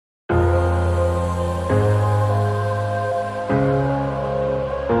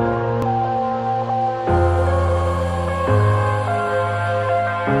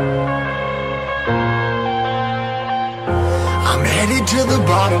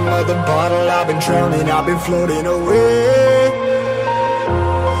bottom of the bottle, I've been drowning, I've been floating away.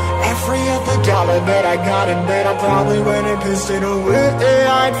 Every other dollar that I got in bed, I probably went and pissed it away.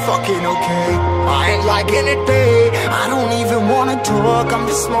 I ain't fucking okay, I ain't liking it, babe. I don't even wanna talk, I'm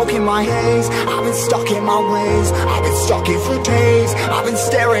just smoking my haze. I've been stuck in my ways, I've been stuck here for days. I've been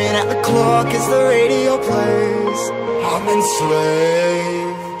staring at the clock as the radio plays. I'm enslaved.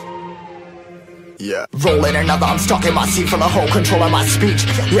 Yeah. Rolling another, I'm stuck in my seat for the whole control of my speech.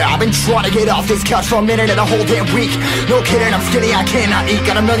 Yeah, I've been trying to get off this couch for a minute and a whole damn week. No kidding, I'm skinny, I cannot eat.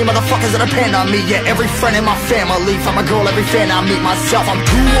 Got a million motherfuckers that depend on me. Yeah, every friend in my family, from a girl, every fan I meet myself. I'm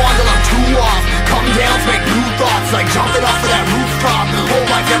too on till I'm too off. Come down to make new thoughts, like jumping off of that rooftop. Hold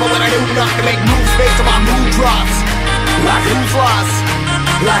my camera when I do not to make moves based on my mood drops. Like who's lost?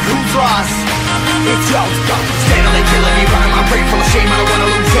 Like who's lost? It's yo, steadily killing me, running my brain full of shame, I don't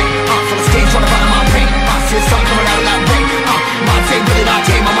wanna lose it. Full of stage, trying to find my pain. I see the sun coming out of that rain. My day really not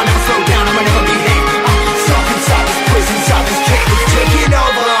tame, I'ma never slow down, I'ma never behave. Stuck inside this prison, inside this cage, it's taking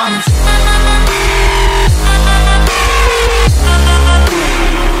over.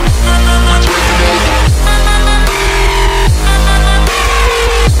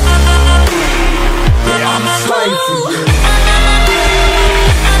 Yeah, I'm a slave for you.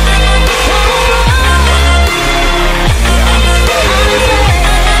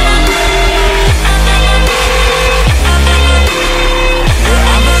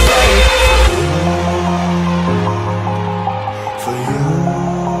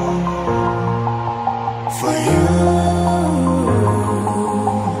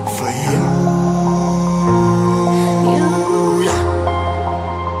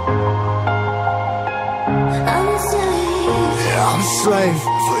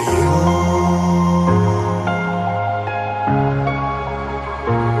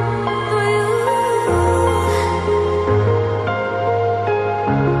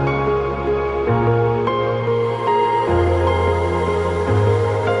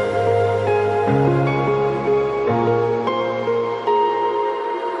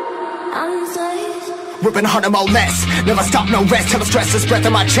 Ripping harder, more less. Never stop, no rest. Till the stress is breath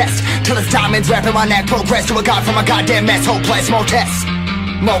in my chest. Till it's diamonds wrapping my neck. Progress to a god from a goddamn mess. Hopeless, more tests,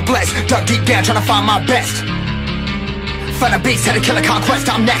 more blessed. Dug deep down trying to find my best. Find a beast, had to kill a conquest.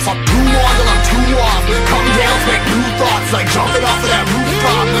 I'm next. I'm too on till I'm too off. Come down to make new thoughts, like jumping off of that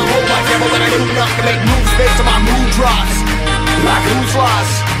rooftop. Hold my camera when I do nothing to make moves based on my mood drops. Like who's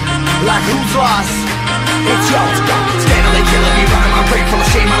lost? Like who's lost? It's yo, steadily killing me, running my brain full of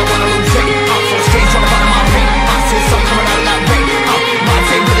shame, I don't wanna lose it. I'm full of stage, trying to find my pain. I see the sun coming out of that rain. My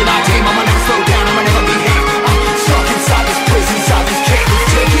day really not tame, I'ma never slow down, I'ma never behave. Stuck inside this prison, inside this cage, it's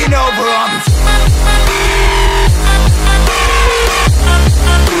taking over.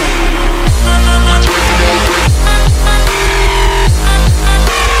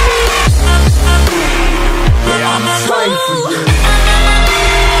 Yeah, I'm a slave for you.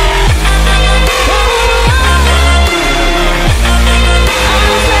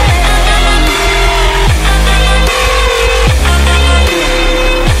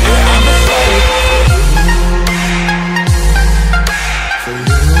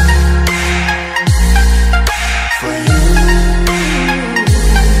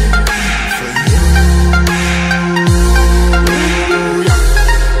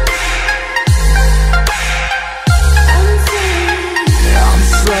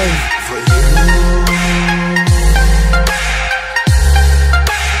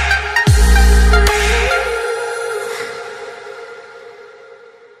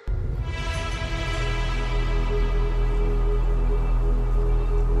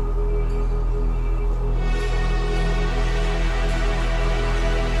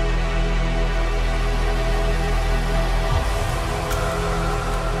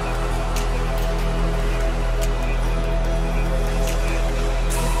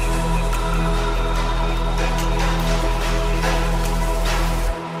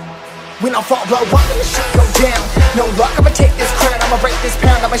 When I fall low, why the shit go down? No luck, I'ma take this crown, I'ma break this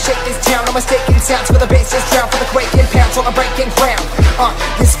pound, I'ma shake this town, I'ma staking sounds for the bases drown, for the quaking pounds on the breaking ground.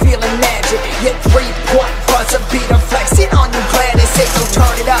 This feeling magic, yet 3-point buzz, a beat, I'm flexing on you, glad they say so.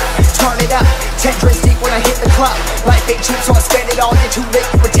 Turn it up, 10 drinks deep when I hit the club. Life ain't cheap, so I spend it all, you're too late,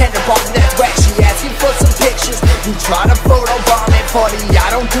 you pretend to ball, that's whack. She asking for some pictures, you try to photo bomb it, 40, I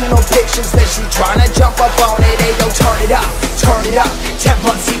don't do no pictures, then she tryna jump up on it, hey yo, turn it up, 10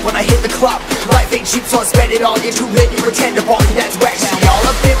 blunts deep when I hit the club. Life ain't cheap, so I spend it all, you're too lit, you pretend to ball me, that's whack. She all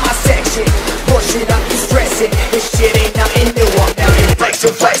up in my section, push it up, you stress it, this shit ain't nothing new, I'm down in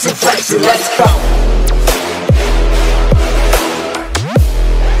flexin', let's go.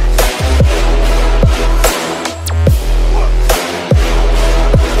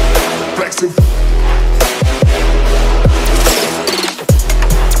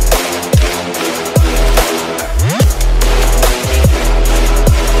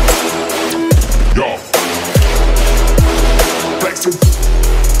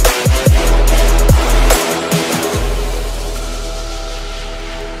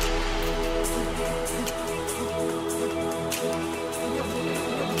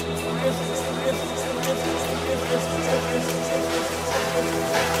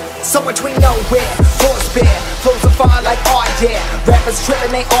 So between nowhere, force bear, flows of fire like art, yeah. Rappers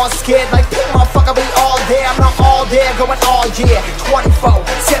tripping, they all scared, like pick motherfucker, we all there. I'm not all there, going all year,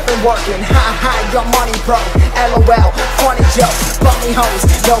 24/7 working, ha, your money broke. LOL, funny joke, bummy hoes,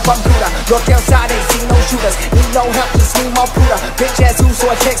 no computer. Look outside, ain't see no shooters. Need no help, just need more Buddha. Bitch ass who, so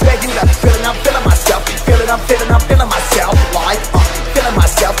I can't expect you to. Feeling, I'm feeling myself. Feeling, I'm feeling myself. Like, feeling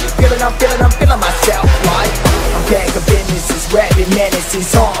myself. Feeling, I'm feeling myself. Like, I'm back of business, is rapping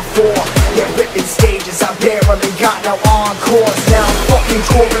menaces on four. Yeah, ripping stages, I barely got no encores. Now I'm fucking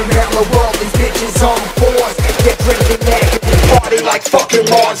touring around the world, these bitches on boards. Get drinking naked, party like fucking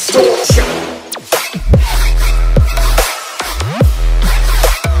monsters.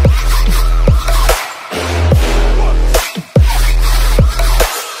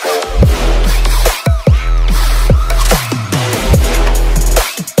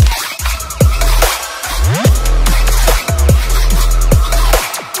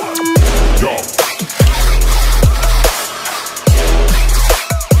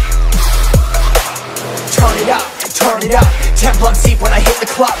 Turn it up, 10 blunts deep when I hit the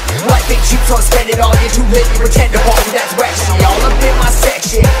club. Life ain't cheap, so I spend it all. You're too lit, you pretend to party, that's ratchet. All up in my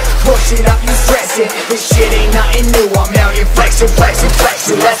section, push it up, you stress it. This shit ain't nothing new, I'm out here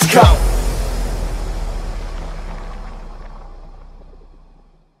flexing, let's go.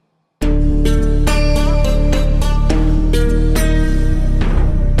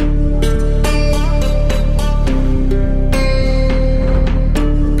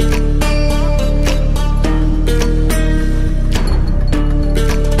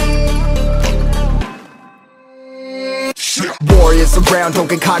 Warriors around, don't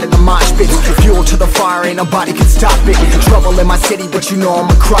get caught in the mosh pit. Fuel to the fire, ain't nobody can stop it. Trouble in my city, but you know I'm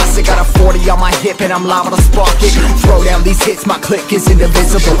across it. Got a 40 on my hip and I'm liable to spark it. Throw down these hits, my click is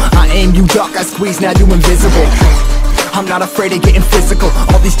indivisible. I aim, you duck, I squeeze, now you invisible. I'm not afraid of getting physical.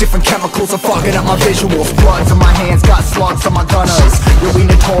 All these different chemicals are fogging up my visuals. Bloods on my hands, got slugs on my gunners. Yo, we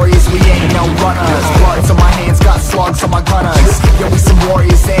notorious, we ain't no runners. Bloods on my hands, got slugs on my gunners. Yo, we some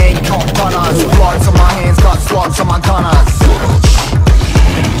warriors, they ain't called runners. Bloods on my hands, got slugs on my gunners.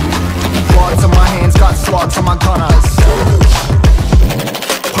 Bloods on my hands, got slugs on my gunners.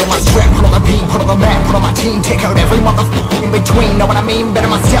 Put on my strap, put on the beat, put on the map, put on my team. Take out every motherfucker in between, know what I mean? Better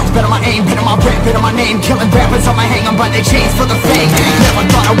myself, better my aim, better my rap, better my name. Killing rappers on my hang, I'm by their chains for the fame. Never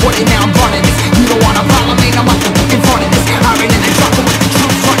thought I would it, now I'm running this. You don't wanna follow me, now I'm in front of this. I ran in the jungle with the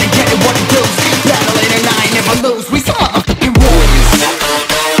truth, trying to get it what it does. Battling and I ain't never lose, we some motherfucking warriors.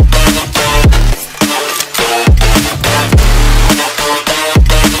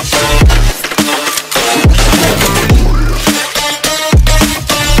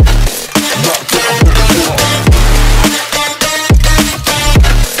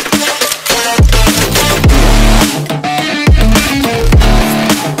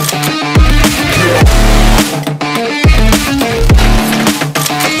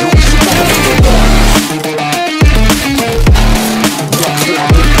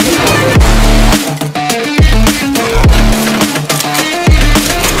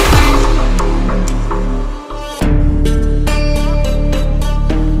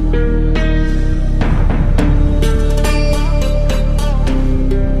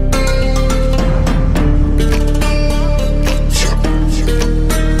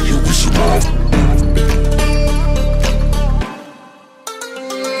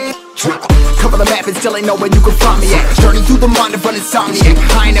 Still ain't know where you can find me at. Journey through the mind of an insomniac.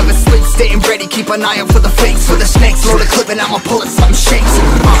 I ain't never sleep, staying ready, keep an eye out for the fakes. For the snakes, load a clip and I'ma pull it, something shakes.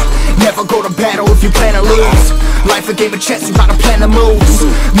 Never go to battle if you plan to lose. Life a game of chess, you gotta plan the moves.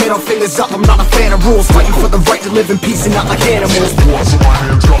 Middle fingers up, I'm not a fan of rules. Fighting for the right to live in peace and not like animals. Bloods in my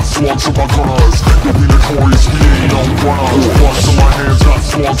hands, got slugs in my gunners. You'll be notorious, we ain't no runners. Bloods in my hands, got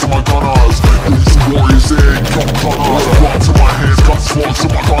slugs in my gunners. You'll be some warriors, they ain't no runners. Bloods in my hands, got slugs in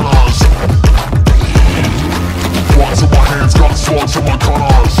my gunners. Bloods in my hands, got slugs in my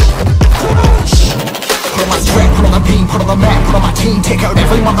gunners. Put on my strap, put on the beam, put on the map, put on my team. Take out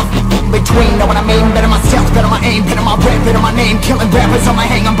every motherfucker in between, know what I mean? Better myself, better my aim, better my rap, better my name. Killing rappers on my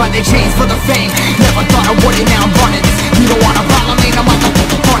hang, I'm by their chains for the fame. Never thought I would it, now I'm running this. You don't wanna follow me, now I'm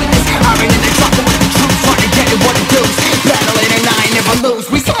in front of this. I ran in the jungle with the truth, trying to get it what it does. Battling and I ain't never lose,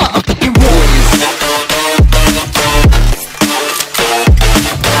 we some motherfucking warriors.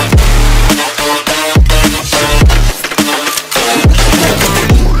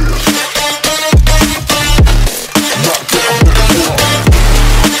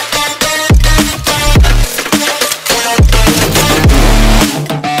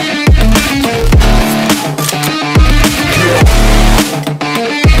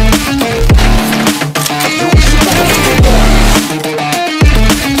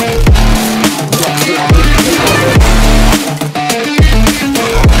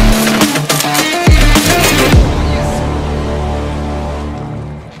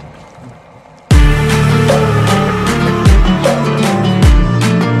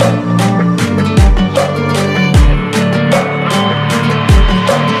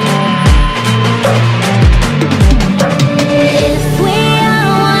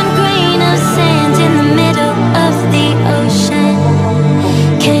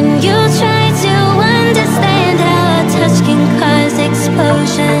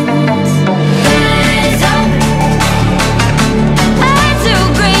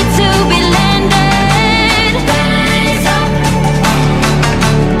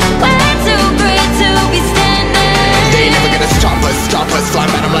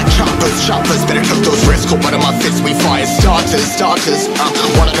 starters.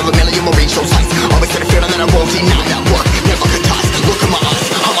 One out of a million will reach those heights. Always get a feeling that I won't deny that work never ties. Look in my eyes,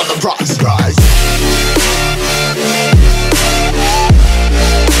 I'm on the rise, rise.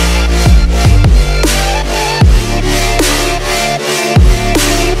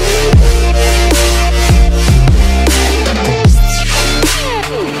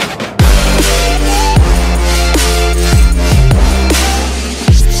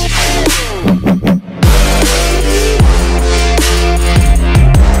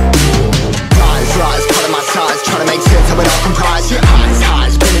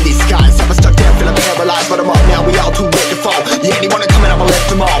 But I'm up now, we all too late to fall. Yeah, anyone coming, I'ma lift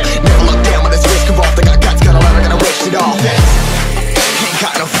them all. Never look down when it's risk involved. I got guts, got a lever, gotta risk it all. Ain't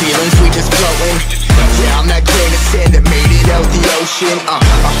got no feelings, we just floating. Yeah, I'm that grain of sand that made it out the ocean. A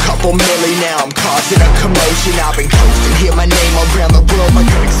couple milli now, I'm causing a commotion. I've been coasting, hear my name around the world like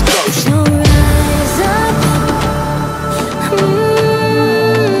an explosion. So rise up.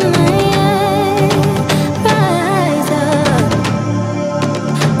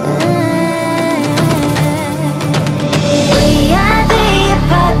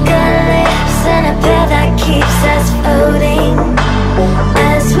 Keeps us floating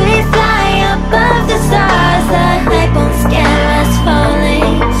as we fly above the stars. The hype won't scare us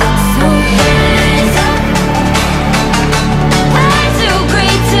falling. So rise up. We're too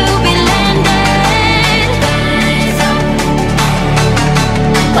great to be landed. Rise up.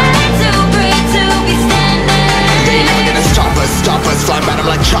 We're too great to be standing. They ain't never gonna stop us. Fly by them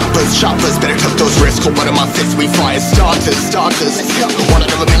like choppers. Better tuck those wrists, hold one of my fists. We fire starters. One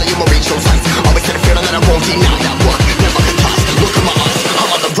out of a million will reach those heights. Always get a feeling that I won't deny that work never ties. Look in my eyes,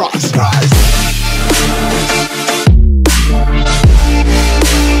 I'm on the rise, rise.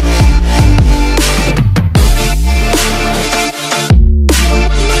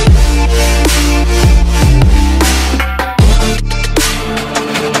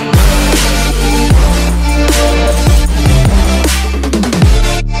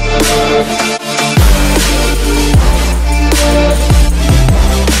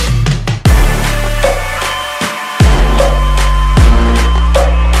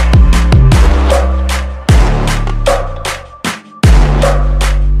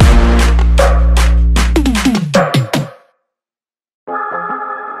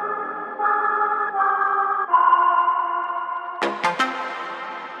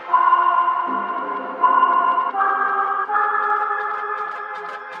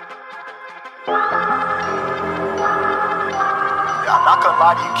 I'm not gonna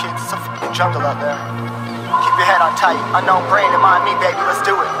lie to you kids, it's a fucking jungle out there. Keep your head on tight, unknown brain, M.I.M.E, baby, let's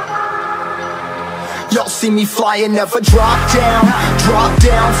do it. Y'all see me flying, never drop down,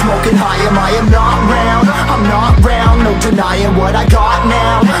 smoking high, am not round, I'm not round, no denying what I got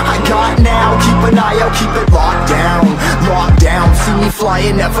now, keep an eye out, keep it locked down, see me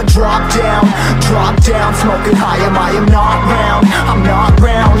flying, never drop down, smoking high, am not round, I'm not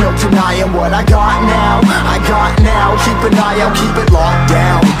round, no denying what I got now, keep an eye out, keep it locked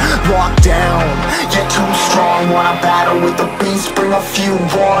down, get too strong, wanna battle with the beast, bring a few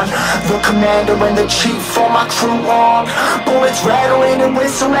on, the commander and the chief for my crew on. Bullets rattling and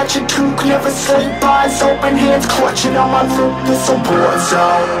whistle at your toque. Never sleep, eyes open, hands clutching on my loop. This a war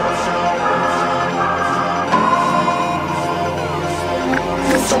zone.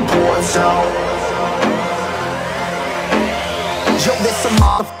 This a war zone. Yo, this a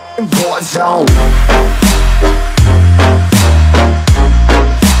motherfucking war zone.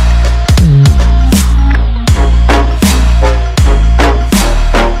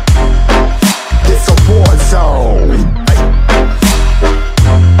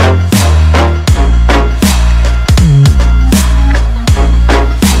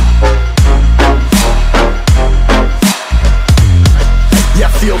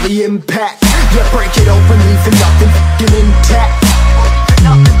 Feel the impact, yeah, break it open, leaving nothing f***ing intact.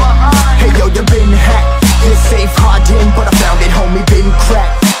 Hey yo, you been hacked, you're safe, hard in, but I found it, homie, been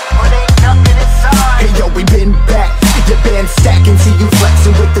cracked. Hey yo, we been back, your band stacking, see you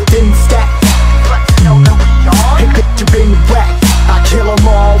flexing with the thin stack. Hey bitch, you been whacked, I kill them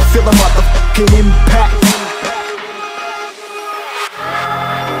all, feel the motherfucking impact.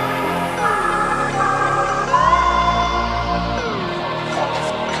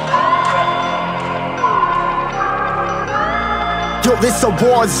 Yo, this a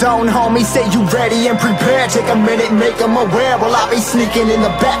war zone, homie, say you ready and prepared. Take a minute and make them aware. Well, I be sneaking in the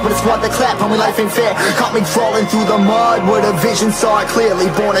back, but it's worth the clap, homie, life ain't fair. Caught me crawling through the mud with a vision, saw it clearly.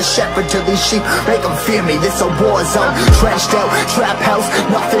 Born a shepherd to these sheep, make them fear me, this a war zone. Trenched out, trap house,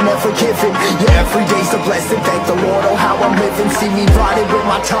 nothing never giving. Yeah, every day's a blessing, thank the Lord, oh how I'm living. See me riding with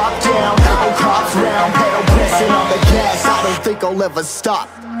my top down, oh cops round, pedal pressing on the gas, I don't think I'll ever stop.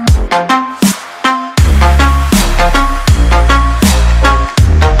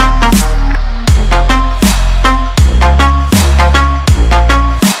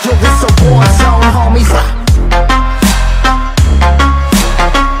 Yo, it's a war zone, homies.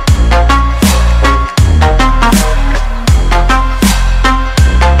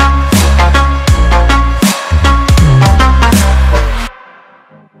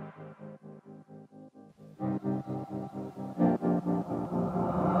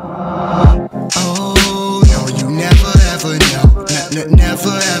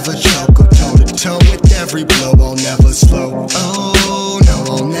 Never ever choke, go toe to toe with every blow, I'll never slow. Oh no,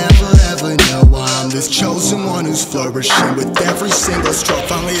 I'll never ever know why I'm this chosen one who's flourishing with every single stroke.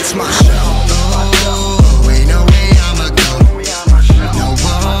 Finally it's my show. Oh, ain't no way I'ma go. No,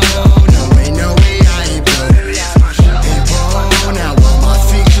 oh, no, ain't no way I ain't blow. Hey, whoa, now all my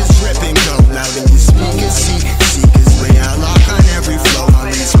features rip and go loud in your speakers, seekers way I lock on every flow.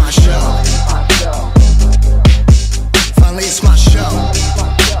 Finally it's my show. Finally it's my show.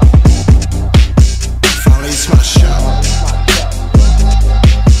 Finally it's my show.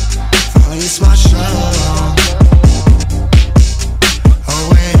 Finally it's my show. Oh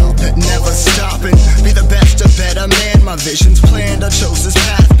wait, never stopping. Be the best, a better man. My vision's planned. I chose this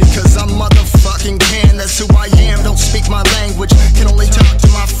path because I'm motherfucking can. That's who I am. Don't speak my language. Can only talk to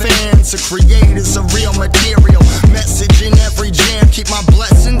my fans. A creator's a real material. Message in every jam. Keep my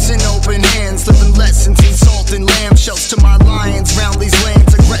blessings in open hands. Living lessons in salt and lamb. Shells to my lions round these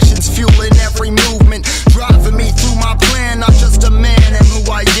lands. Aggression's fueling every movement, driving me through my plan. Not just a man, am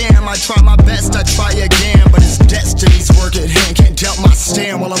who I am. I try my best, I try again, but it's destiny's work at hand. Can't doubt my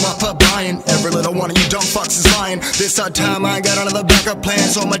stand while I'm up buying. Every little one of you dumb fucks is lying. This hard time I ain't got another backup plan,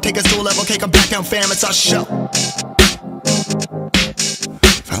 so I'ma take us to a level, cake, I'm back down fam, it's our show.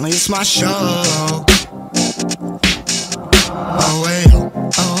 Finally it's my show. Oh wait,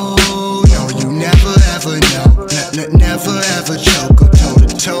 oh no, you never ever know. Never ever choke, go toe to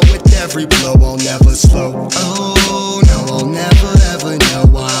toe with every blow, I'll never slow. Oh no, I'll never ever know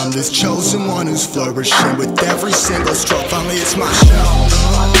why I'm this chosen one who's flourishing with every single stroke. Finally it's my show.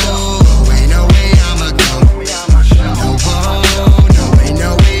 Oh, ain't no way I'ma go. No, oh, no, ain't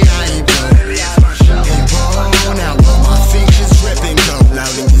no way I ain't blow. Hey, whoa, now all my features rip and go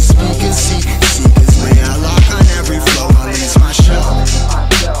loud in your speakers, seekers way I lock on every flow. Finally it's my show.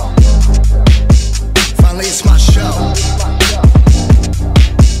 Finally it's my show.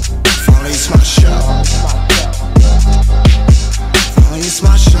 Finally it's my show. Finally it's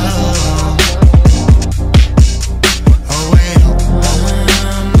my show. Oh wait, I'm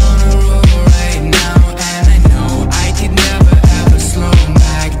on a roll right now, and I know I could never ever slow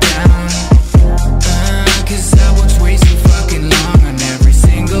back down. Cause I worked way too fucking long on every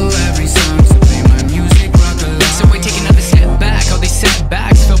song, so play my music, rock along. So I take another step back, all these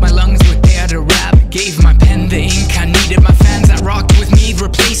setbacks filled my lungs with air to rap. Gave my pen the ink, I needed my fans that rocked with me,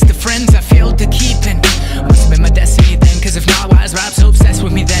 replaced the friends I failed to keep. And must have been my destiny then, cause if not, why is rap so obsessed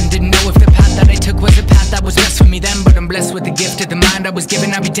with me then? Didn't know if the path that I took was a path that was best for me then, but I'm blessed with the gift of the mind I was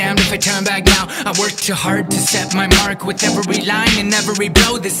given. I'd be damned if I turn back now. I worked too hard to set my mark with every line and every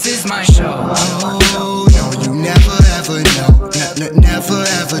blow. This is my show. Oh no, you never ever know. Never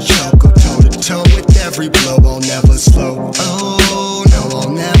ever choke, go toe to toe with every blow, I'll never slow. Oh no, I'll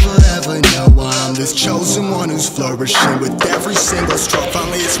never ever know why I'm this chosen one who's flourishing with every single stroke.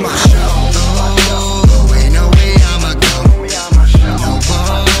 Finally it's my show. Oh, ain't no way I'ma go. No,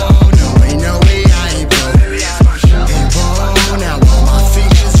 oh, no, ain't no way I ain't blow. Hey, whoa, now all my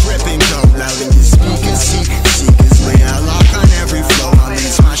features rip and go loud in your speakers, seekers way I lock on every flow. Finally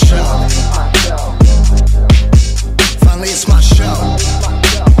it's my show. Finally it's my show.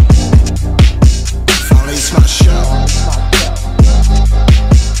 Finally it's my show.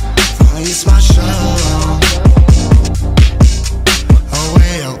 Finally it's my show. Oh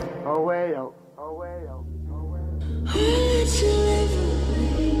way oh. Oh way oh. Oh way oh. Oh way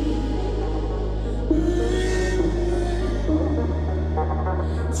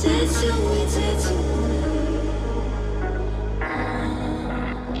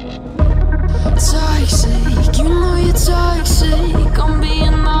Toxic, you know you're toxic. I'm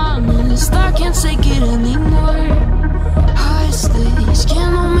being honest, I can't take it anymore. High stakes,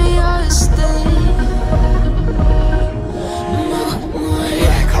 can't hold me hostage. No more.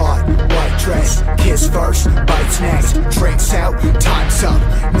 Black heart, white dress, kiss first, bites next, drinks out, time's up.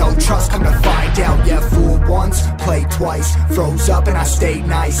 No trust, come to find out. Yeah, fool once, played twice, froze up and I stayed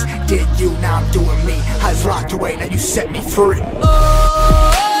nice. Did you, now I'm doing me. I was locked away, now you set me free.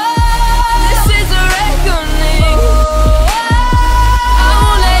 Oh,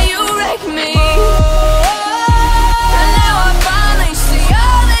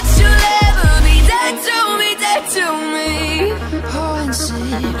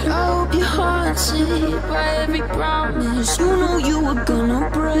 I hope you're haunted by every promise you know you were gonna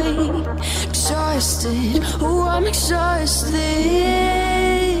break. Exhausted, oh I'm exhausted.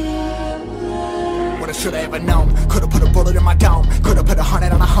 What I should've ever known. Could've put a bullet in my dome. Could've put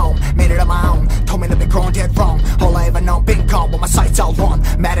 100 on a home. Made it on my own. Told me to be grown dead wrong. All I ever known, been gone, but my sights all on.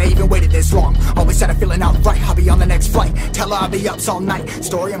 Mad I even waited this long. Always had a feeling out right. I'll be on the next flight. Tell her I'll be up all night.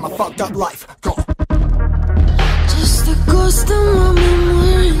 Story of my fucked up life. Go. Just a ghost of my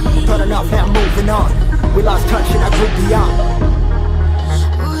memory. But enough, now moving on. We lost touch and I grew beyond.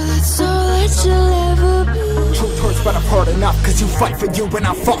 Oh, that's all that you'll ever be. Truth hurts, but I've heard enough. Cause you fight for you and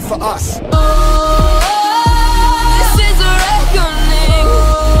I fought for us. This is a reckoning.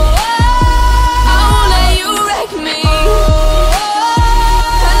 I won't let you wreck me.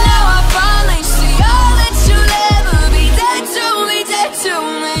 And now I finally see all that you'll ever be. Dead to me, dead to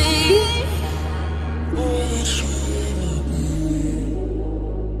me.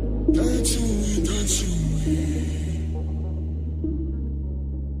 Dead to me, dead to me.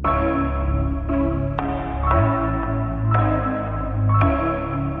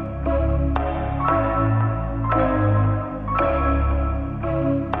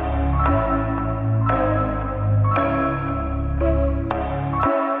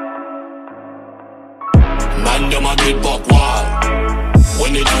 Man, them a get buck wild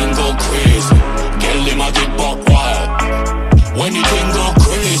when the thing go crazy. Girl, them a get buck wild when the thing go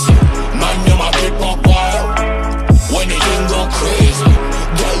crazy. Man, them a get buck wild when the thing go crazy.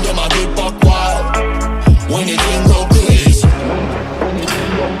 Girl, them a get buck wild when the thing go crazy. When the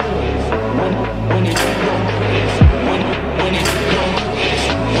thing go crazy. When the thing go crazy.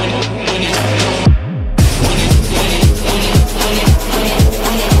 When it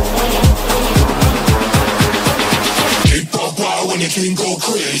go crazy. When it when the thing go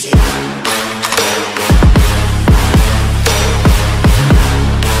crazy.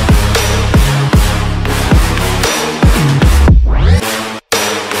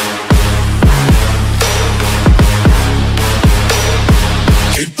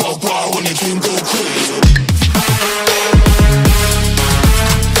 Keep up wild when the thing go crazy.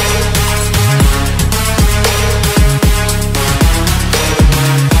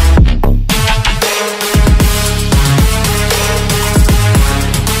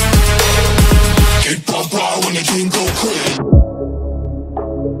 When the thing go crazy.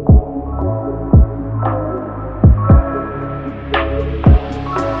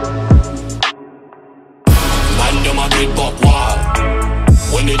 Man, them a get buck wild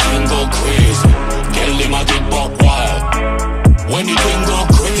when the thing go crazy. Girl, them a get buck wild when the thing go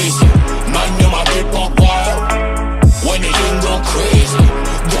crazy. Man, them a get buck wild when the thing go crazy.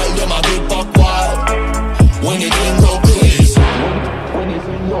 Girl, them a get buck wild when the thing go crazy. When the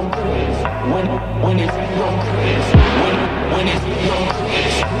thing go crazy. When it go crazy. When it go crazy.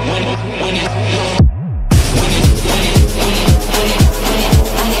 When it go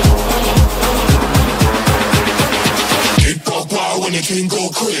keep up wild when the thing go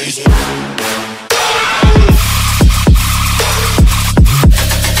crazy.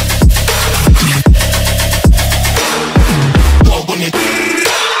 When it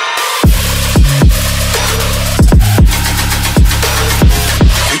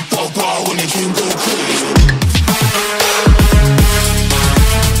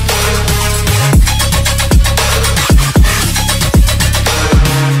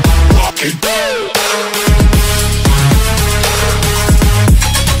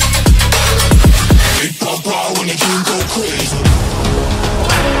keep up wild when the thing go crazy.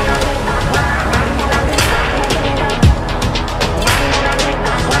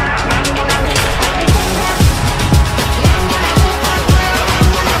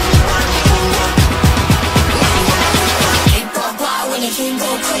 Keep up wild when the thing go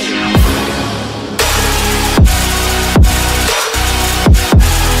crazy.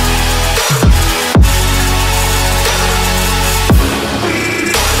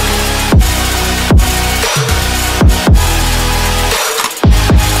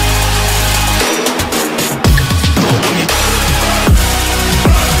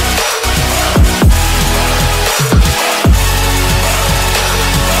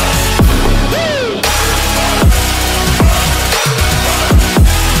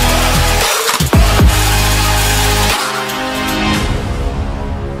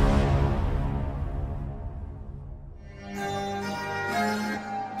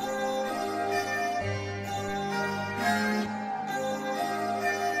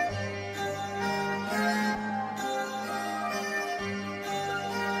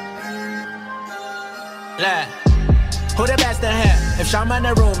 Who the best in here? If Shawn in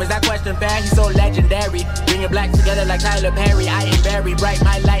the room, is that question fair? He's so legendary. Bring your black together like Tyler Perry. I ain't very bright,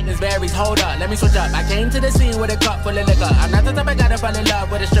 my lightness varies. Hold up, let me switch up. I came to the scene with a cup full of liquor. I'm not the type of guy to fall in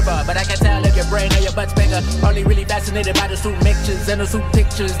love with a stripper, but I can tell if your brain or your butt's bigger. Only really fascinated by the suit mixtures and the suit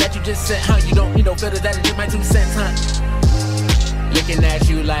pictures that you just sent, huh? You don't need no filters, that is just my 2 cents, huh? Looking at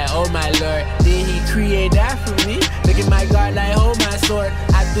you like, oh my lord, did he create that for me? Look at my guard like, hold my sword.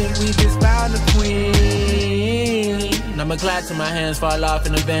 I think we just found the queen. I'ma glad till my hands fall off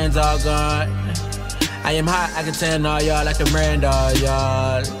and the van's all gone. I am hot, I can tell all y'all like a Miranda,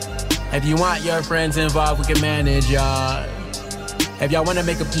 y'all. If you want your friends involved, we can manage, y'all. If y'all wanna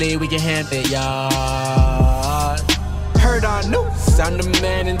make a play, we can handle it, y'all. Heard our news, I'm the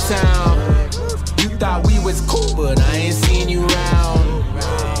man in town. You thought we was cool, but I ain't seen you round.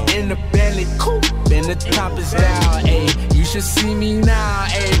 In the belly coupe, and the top is down. Ayy, you should see me now.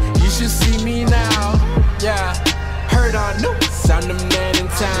 Ayy, you should see me now. Yeah, heard our news, I'm the man in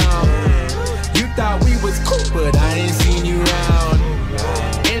town. You thought we was cool, but I ain't seen you round.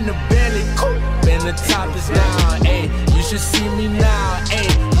 In the belly coupe, and the top is down. Ayy, you should see me now.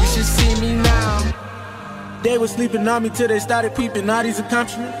 Ayy, you should see me now. They was sleeping on me till they started peeping all these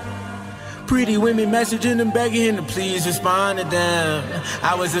accomplishments. Pretty women messaging and begging him to please respond to them.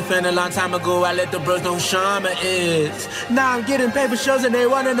 I was a fan a long time ago, I let the bros know who Shama is. Now I'm getting paid for shows and they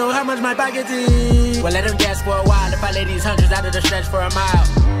wanna know how much my pocket is. Well, let them guess for a while if I lay these hundreds out of the stretch for a mile.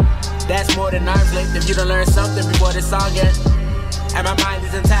 That's more than arm's length if you don't learn something before this song ends. And my mind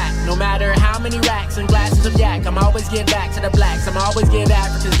is intact, no matter how many racks and glasses of yak. I'm always getting back to the blacks, I'm always getting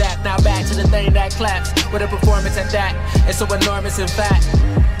Africans that. Now back to the thing that claps, with a performance at that. It's so enormous in fact.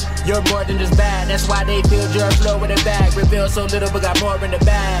 You're more than just bad, that's why they filled your flow with a bag. Revealed so little but got more in the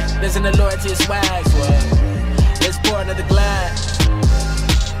bag. Listen to loyalty swag, well, let's pour another glass.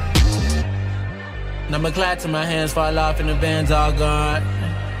 And I'ma glad till my hands fall off and the band's all gone.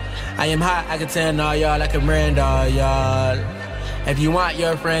 I am hot, I can tell all y'all like a Miranda, y'all. If you want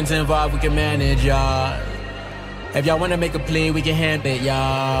your friends involved, we can manage, y'all. If y'all wanna make a play, we can handle it,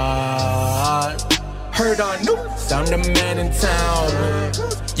 y'all. Heard our news, I'm the man in town.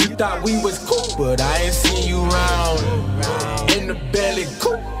 You thought we was cool, but I ain't seen you round. In the belly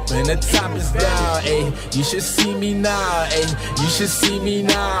coupe, and the top is down. Ayy, you should see me now. Ayy, you should see me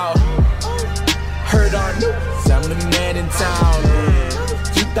now. Heard our news, I'm the man in town.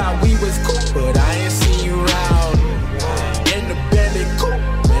 You thought we was cool, but I ain't seen you round. In the belly coupe,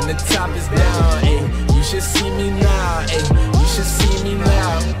 and the top is down. Ayy, you should see me now. Ayy, you should see me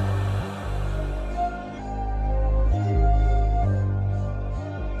now.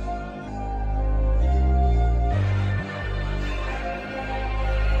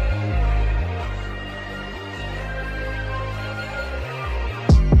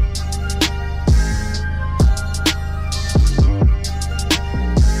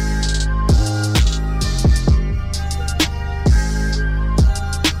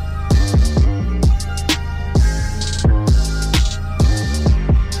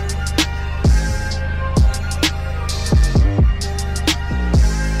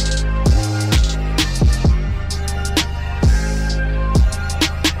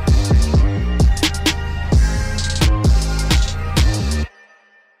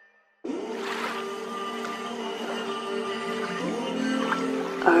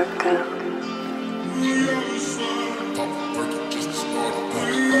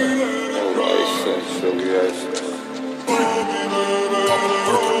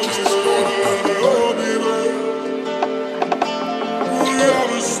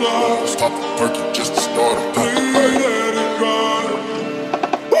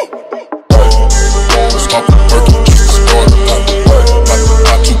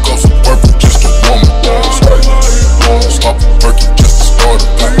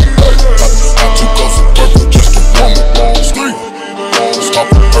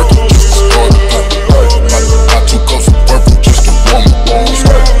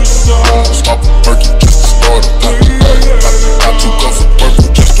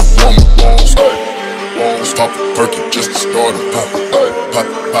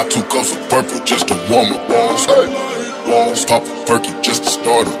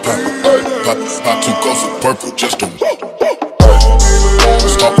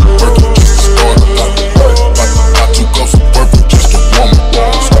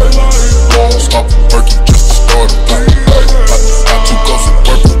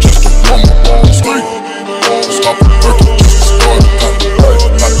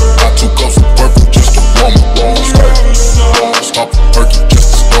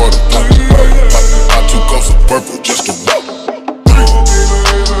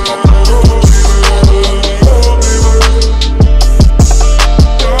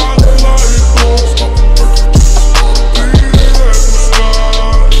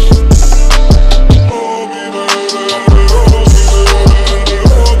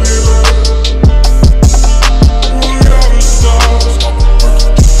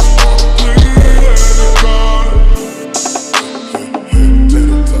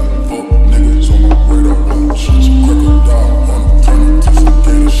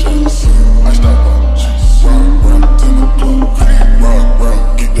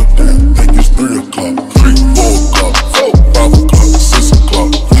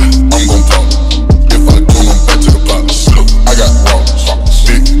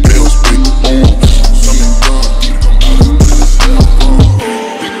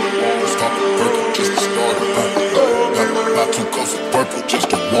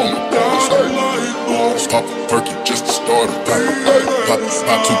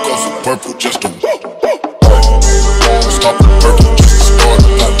 I took off the purple just to stop the purple just to start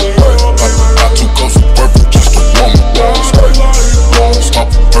it. I took off the purple just to warm up.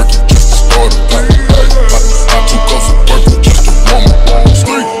 Stop the purple just to start it. I took off the purple just to warm up.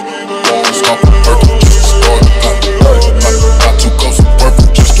 Stop the purple just to start it. I took off the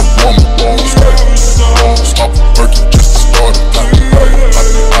purple just to warm up. Stop the purple just to start it.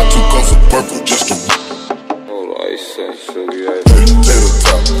 I took off the purple just to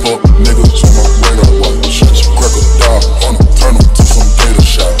fuck niggas on my radar watch. Crack a dog on them, turn them to some data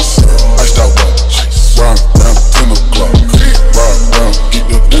shots. Iced out watch, round 10 o'clock. Ride round, get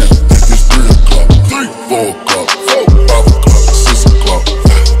the damn, think it's 3 o'clock. 4 o'clock, 5 o'clock, 6 o'clock.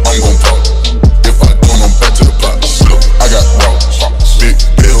 I'm gon' pop. If I don't, I'm back to the pots. I got rocks, big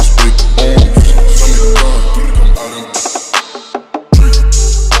bills, big arms. Some is done, come out and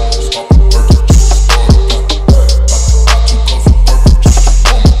stop the purple just to start it.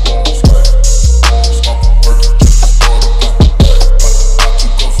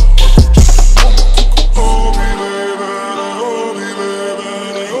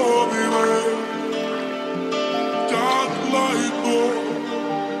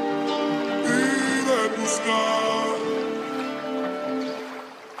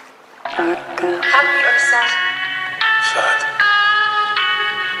 Happy or sad? Sad.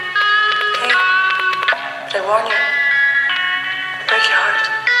 Okay, but I warn you, I'll break your heart.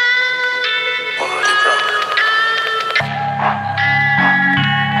 Already broke.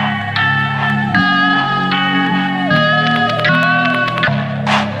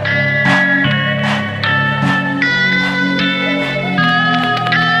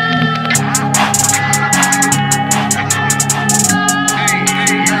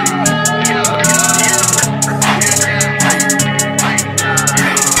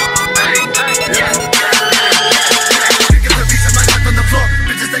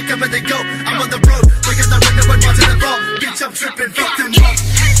 I'm tripping, victim up.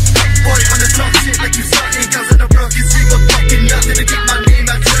 Boy, on the top shit like you saw it. Girls in the road, you see what fucking nothing to keep my name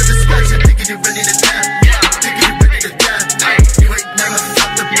out to the scratch. Thinking you ready to die, thinking you ready to die. You ain't never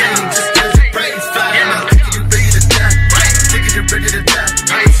felt the pain, just cause your brain's fine. Thinking you ready to die, thinking you ready to die.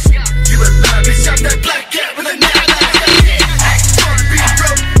 You alive, bitch, I'm that black cat with a 9-9. Wanna be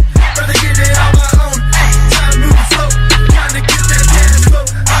broke, rather get it on my own. Time moving slow, trying to get that dance slow.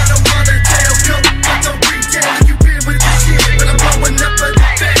 I don't wanna tail go, I don't pretend you been with this shit, but I'm blowing up a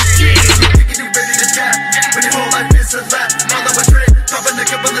best shit. Thinking you ready to die, when your whole life is a lie. All of a drink, popping a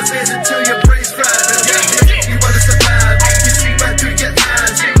couple of hands until your brain's fried. You wanna survive, you see right through your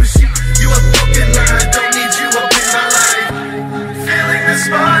eyes. You a broken line, don't need you up in my life. Feeling the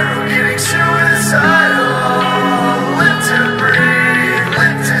spiral, getting suicidal. Live to breathe,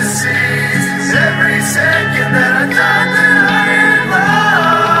 live to see. Every second that I thought that I had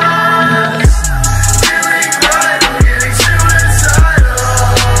lost. Feeling vital, getting suicidal.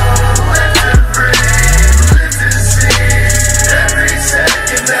 Live to breathe, live to see. Every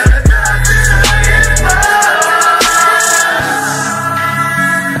second that I thought that I had lost.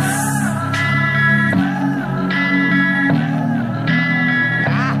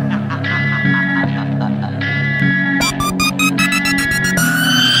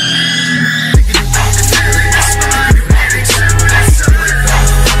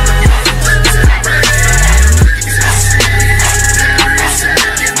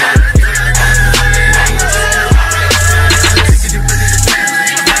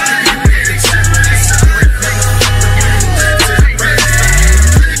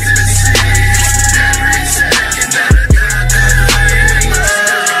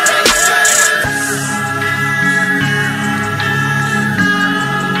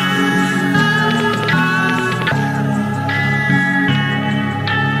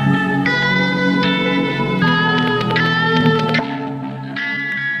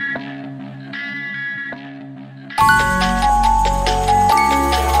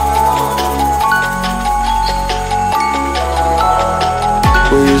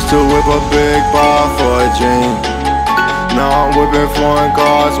 We used to whip a big bar for a jean. Now I'm whipping foreign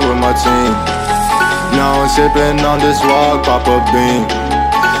cars with my team. Now I'm sipping on this walk, pop a bean.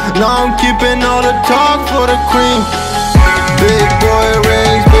 Now I'm keeping all the talk for the cream. Big boy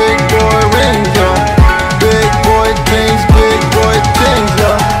rings, yeah. Big boy things,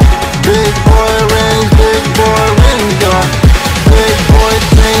 yeah. Big boy rings, yeah. Big boy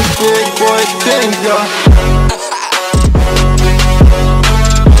things, yeah.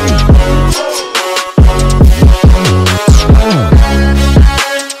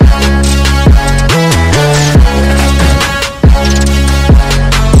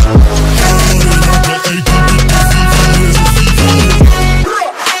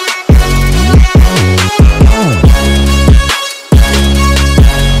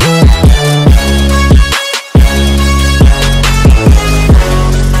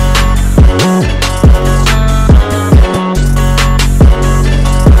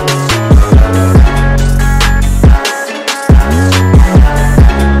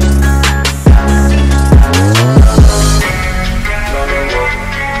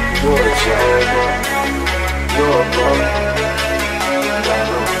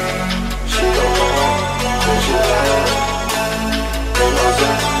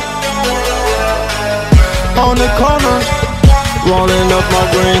 on the corner, rolling up my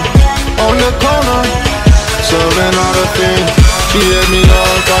green. On the corner, serving all the things. She hit me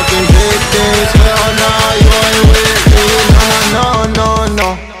up, talking big things. Hell nah, you ain't with me. No.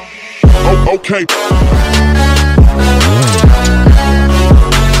 Oh, okay.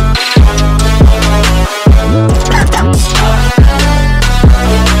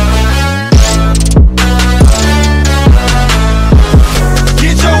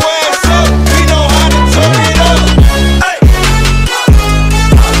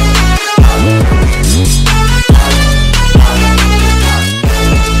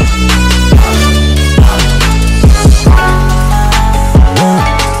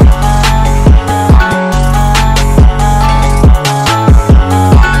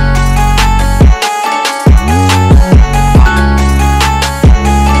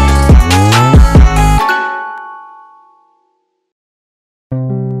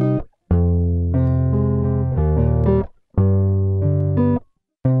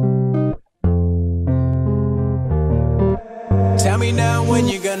 Tell me now when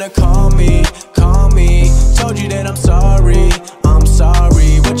you're gonna call me, call me. Told you that I'm sorry,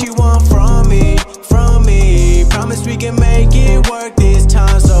 What you want from me, Promise we can make it work this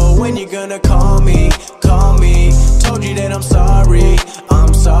time. So when you gonna call me, call me. Told you that I'm sorry,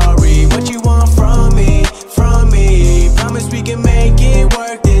 What you want from me, Promise we can make it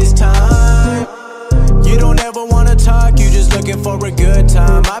work this time. You don't ever wanna talk, you just looking for a good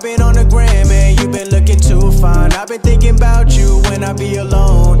time. I've been on the gram and you've been looking too fine. I've been thinking about you when I be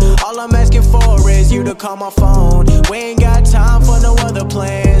alone. All I'm asking for is you to call my phone. We ain't got time for no other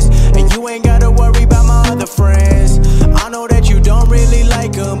plans, and you ain't gotta worry about my other friends. I know that you don't really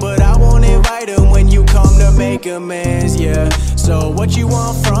like them, but I won't invite them when you come to make amends, yeah. So what you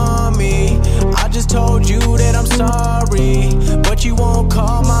want from me? I just told you that I'm sorry, but you won't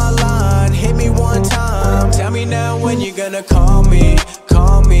call my line. Hit me one time. Tell me now when you're gonna call me,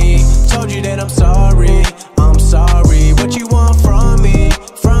 call me. Told you that I'm sorry, What you want from me,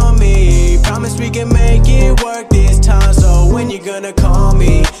 Promise we can make it work this time. So when you gonna call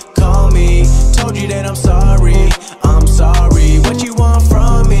me, call me. Told you that I'm sorry, What you want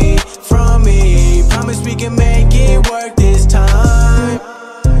from me, Promise we can make it work this time.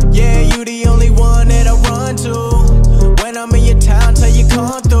 Yeah, you the only one that I run to when I'm in your town till you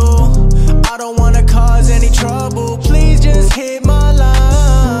come through. I don't wanna cause any trouble, please just hit my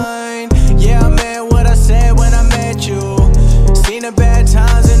line. Yeah, I meant what I said when I met you. Seen the bad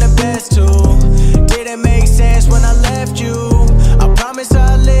times and the best too. Didn't make sense when I left you. I promise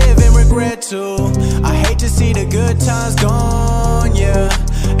I'll live and regret too. I hate to see the good times gone, yeah.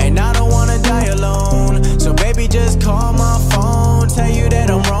 And I don't wanna die alone. So baby, just call my phone, tell you that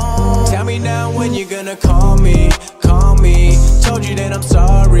I'm wrong. Tell me now when you're gonna call me, call me. Told you that I'm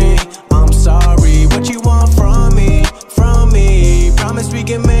sorry, What you want from me, Promise we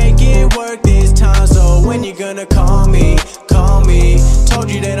can make it work this time. So when you gonna call me, call me. Told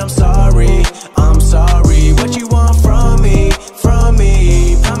you that I'm sorry, What you want from me,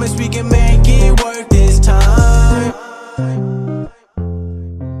 Promise we can make it work this time.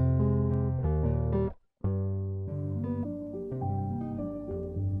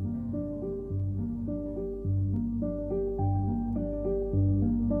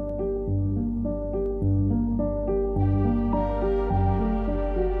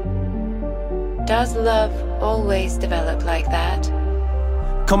 Does love always develop like that?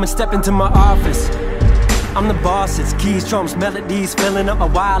 Come and step into my office. I'm the boss, it's keys, drums, melodies, filling up my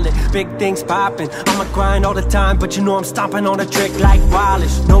wallet. Big things popping, I'ma grind all the time, but you know I'm stomping on a trick like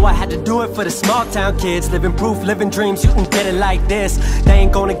Wallace. Know I had to do it for the small town kids, living proof, living dreams, you can get it like this. They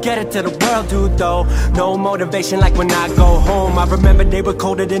ain't gonna get it till the world do though. No motivation like when I go home. I remember they were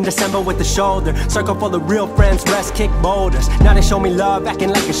colder in December with the shoulder. Circle full of real friends, rest kick boulders. Now they show me love,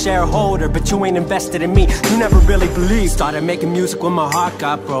 acting like a shareholder, but you ain't invested in me, you never really believed. Started making music when my heart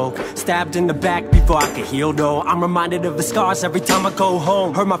got broke. Stabbed in the back before I could heal though. I'm reminded of the scars every time I go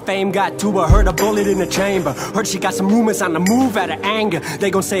home. Heard my fame got to her, heard a bullet in the chamber. Heard she got some rumors on the move out of anger. They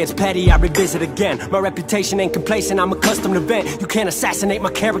gon' say it's petty, I revisit again. My reputation ain't complacent, I'm accustomed to vent. You can't assassinate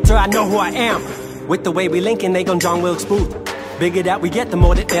my character, I know who I am. With the way we linkin', they gon' John Wilkes Booth. Bigger that we get, the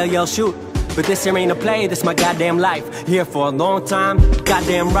more that they'll yell shoot. But this here ain't a play, this my goddamn life. Here for a long time,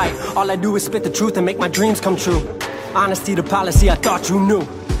 goddamn right. All I do is spit the truth and make my dreams come true. Honesty the policy I thought you knew.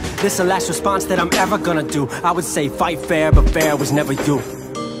 This the last response that I'm ever gonna do. I would say fight fair, but fair was never you.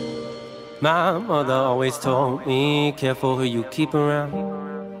 My mother always told me, careful who you keep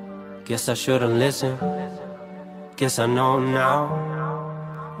around. Guess I should've listened. Guess I know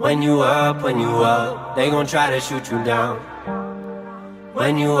now. When you up, they gon' try to shoot you down.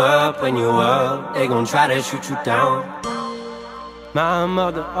 When you up, they gon' try to shoot you down. My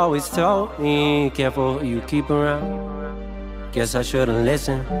mother always told me, careful who you keep around. Guess I should've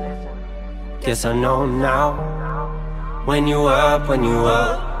listened, guess I know now. When you up,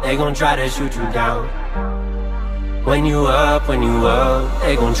 they gon' try to shoot you down. When you up,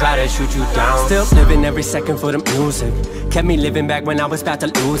 they gon' try to shoot you down. Still living every second for the music. Kept me living back when I was about to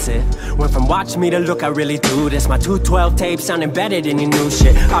lose it. Went from watch me to look, I really do this. My 212 tapes sounding better than your new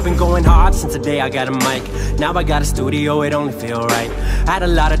shit. I've been going hard since the day I got a mic. Now I got a studio, it only feel right. Had a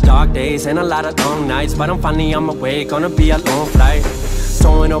lot of dark days and a lot of long nights, but I'm finally on my way, gonna be a long flight.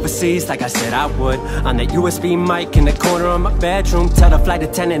 Going overseas like I said I would. On that USB mic in the corner of my bedroom. Tell the flight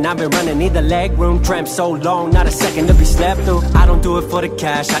attendant I've been running, need the leg room. Tramp so long, not a second to be slept through. I don't do it for the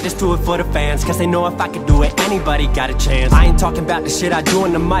cash, I just do it for the fans. Cause they know if I could do it, anybody got a chance. I ain't talking about the shit I do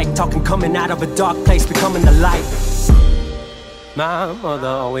on the mic. Talking coming out of a dark place, becoming the light. My mother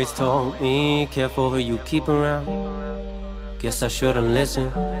always told me, careful who you keep around. Guess I should've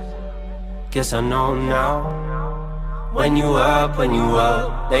listened, guess I know now. When you up,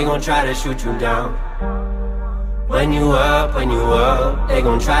 they gon' try to shoot you down. When you up, they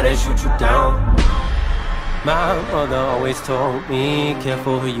gon' try to shoot you down. My mother always told me,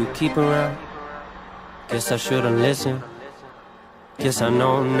 careful who you keep around. Guess I should've listened, guess I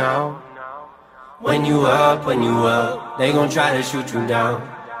know now. When you up, they gon' try to shoot you down.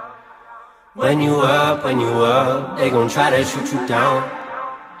 When you up, they gon' try to shoot you down.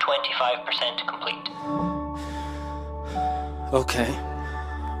 25% complete. Okay,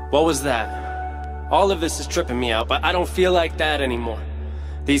 what was that? All of this is tripping me out, but I don't feel like that anymore.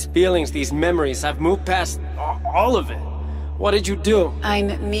 These feelings, these memories, I've moved past all of it. What did you do? I'm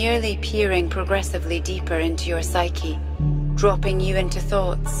merely peering progressively deeper into your psyche, dropping you into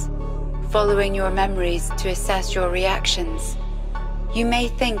thoughts, following your memories to assess your reactions. You may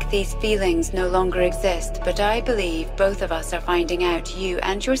think these feelings no longer exist, but I believe both of us are finding out you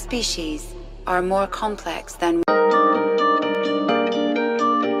and your species are more complex than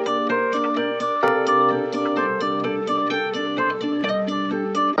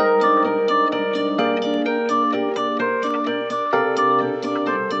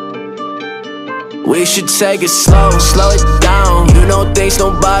we should take it slow, slow it down. You know things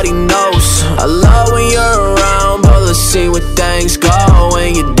nobody knows. I love when you're around, but let's see where things go.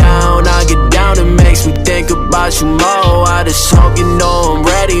 When you're down, I get down, it makes me think about you more. I just hope you know I'm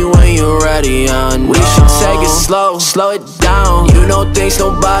ready when you're ready, I know. We should take it slow, slow it down. You know things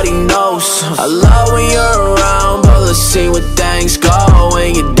nobody knows. I love when you're around, but let's see where things go.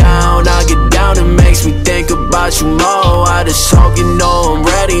 When you're down, I get down, it makes me think about you more. I just hope you know I'm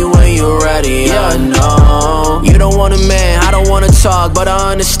ready when you're ready, I know. You don't want a man, I don't wanna talk, but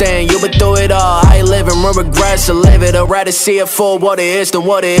I understand, you've been through it all. I ain't living with regrets to live it. I'd rather see it for what it is than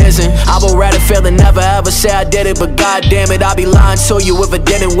what it isn't. I would rather fail than never ever say I did it, but goddamn it, I'd be lying to you if I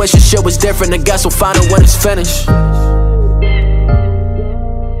didn't. Wish the shit was different, I guess we'll find it when it's finished.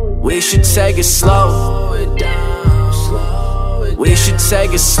 We should take it slow. We should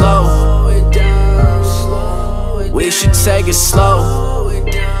take it slow. We should take it slow.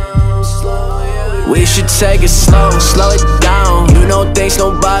 We should take it slow, slow it down. You know things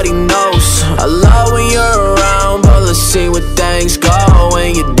nobody knows. I love when you're around, but let's see where things go.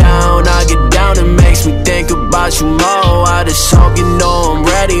 When you're down, I get down, it makes me think about you more. I just hope you know I'm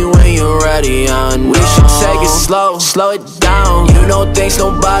ready when you're ready, I know. We should take it slow, slow it down. You know things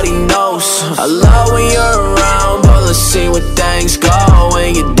nobody knows. I love when you're around, but let's see where things go.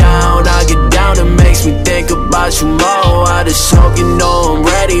 When you're down, I get down, it makes me think about you more. I just hope you know I'm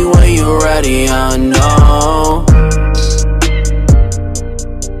ready